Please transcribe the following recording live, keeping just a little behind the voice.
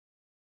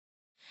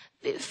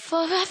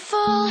Before I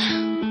fall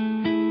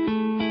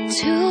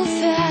too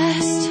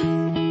fast,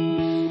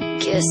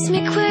 kiss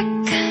me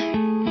quick,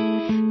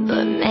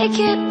 but make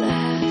it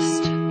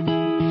last,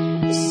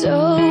 so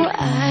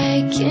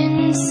I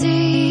can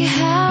see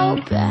how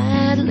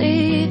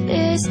badly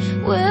this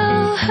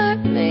will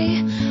hurt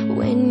me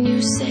when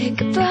you say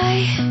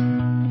goodbye.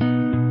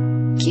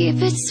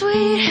 Keep it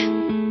sweet,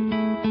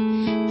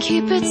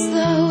 keep it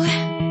slow,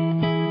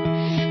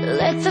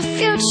 let the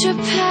future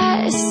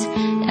pass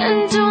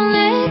and don't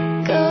let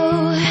go.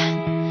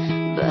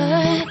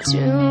 But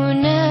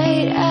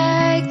tonight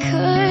I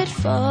could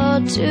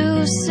fall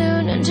too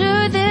soon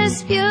under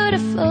this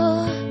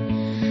beautiful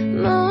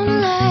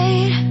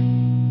moonlight.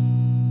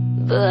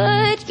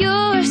 But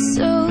you're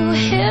so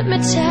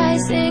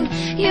hypnotizing,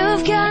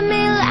 you've got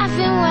me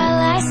laughing while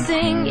I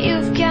sing,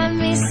 you've got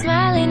me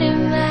smiling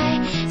in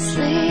my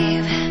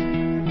sleep.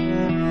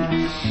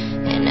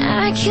 And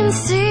I can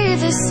see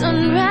this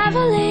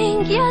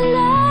unraveling, your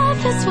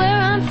love is where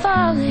I'm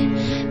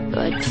falling,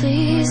 but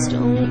please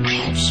don't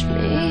catch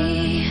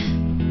me.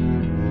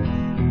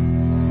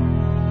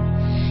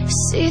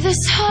 See,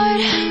 this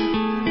heart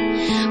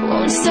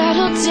won't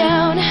settle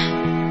down,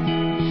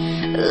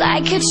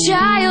 like a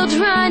child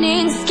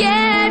running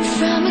scared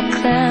from a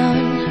clown.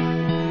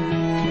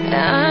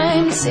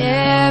 I'm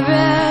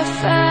terrified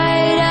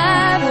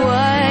of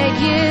what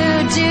you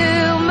do.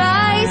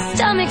 My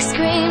stomach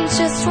screams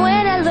just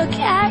when I look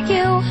at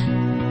you.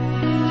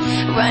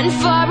 Run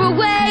far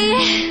away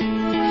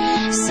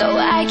so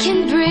I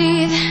can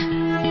breathe,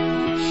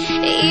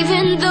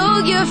 even though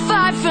you're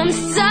far from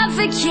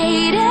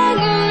suffocating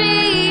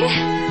me.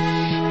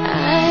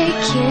 I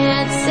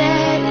can't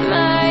set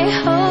my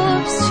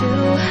hopes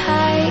too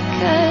high,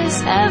 'cause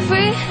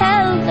every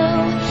hello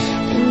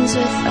ends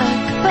with a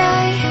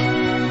goodbye.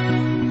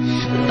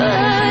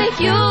 But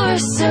you're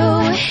so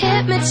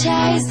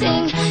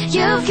hypnotizing,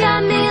 you've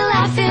got me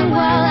laughing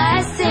while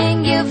I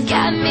sing, you've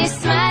got me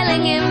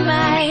smiling in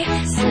my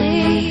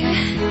sleep.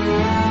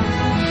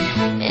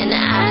 And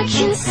I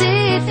can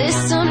see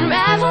this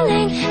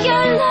unraveling,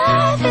 your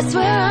love is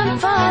where I'm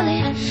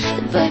falling,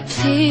 but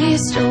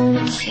please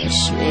don't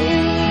catch me.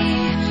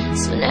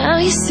 So now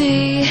you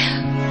see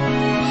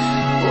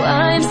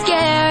why I'm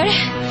scared.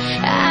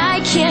 I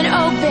can't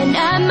open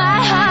up my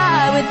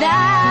heart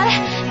without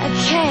a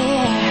care.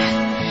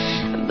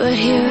 But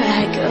here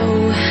I go,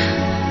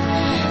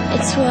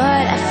 it's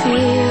what I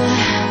feel,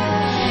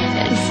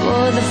 and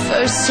for the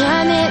first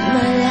time in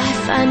my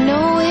life I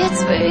know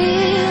it's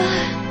real.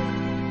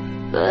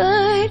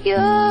 But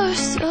you're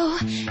so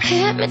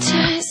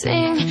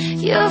hypnotizing,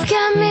 you've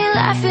got me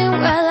laughing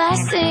while I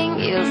sing,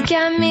 you've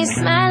got me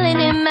smiling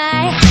in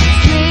my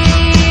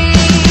sleep.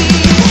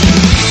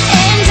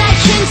 And I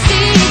can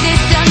see